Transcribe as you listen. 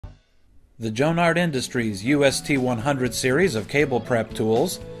The Jonard Industries UST 100 series of cable prep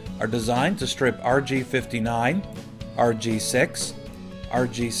tools are designed to strip RG59, RG6,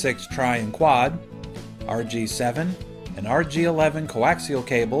 RG6 Tri and Quad, RG7 and RG11 coaxial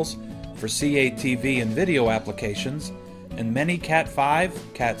cables for CATV and video applications, and many Cat5,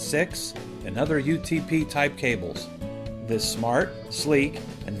 Cat6, and other UTP type cables. This smart, sleek,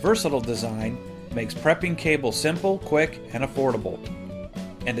 and versatile design makes prepping cable simple, quick, and affordable.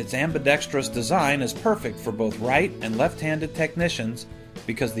 And its ambidextrous design is perfect for both right and left-handed technicians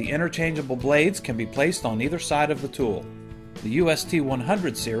because the interchangeable blades can be placed on either side of the tool. The UST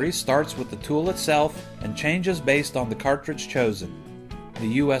 100 series starts with the tool itself and changes based on the cartridge chosen. The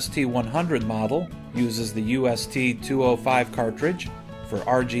UST 100 model uses the UST 205 cartridge for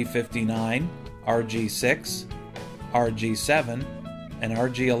RG59, RG6, RG7, and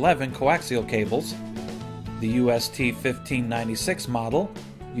RG11 coaxial cables. The UST 1596 model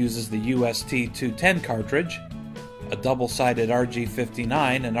uses the UST 210 cartridge, a double-sided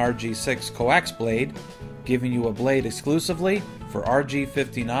RG59 and RG6 coax blade, giving you a blade exclusively for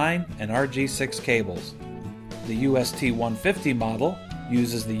RG59 and RG6 cables. The UST 150 model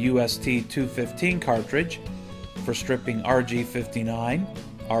uses the UST 215 cartridge for stripping RG59,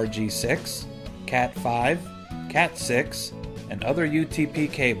 RG6, Cat5, Cat6, and other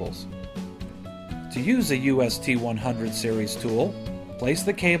UTP cables. To use a UST 100 series tool, place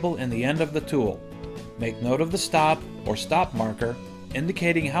the cable in the end of the tool. Make note of the stop or stop marker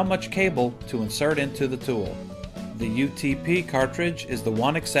indicating how much cable to insert into the tool. The UTP cartridge is the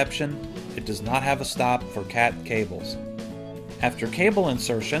one exception. It does not have a stop for Cat cables. After cable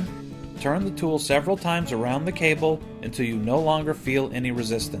insertion, turn the tool several times around the cable until you no longer feel any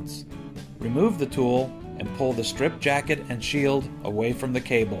resistance. Remove the tool and pull the strip jacket and shield away from the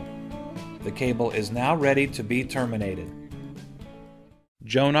cable. The cable is now ready to be terminated.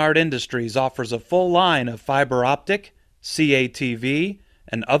 Jonard Industries offers a full line of fiber optic, CATV,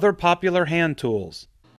 and other popular hand tools.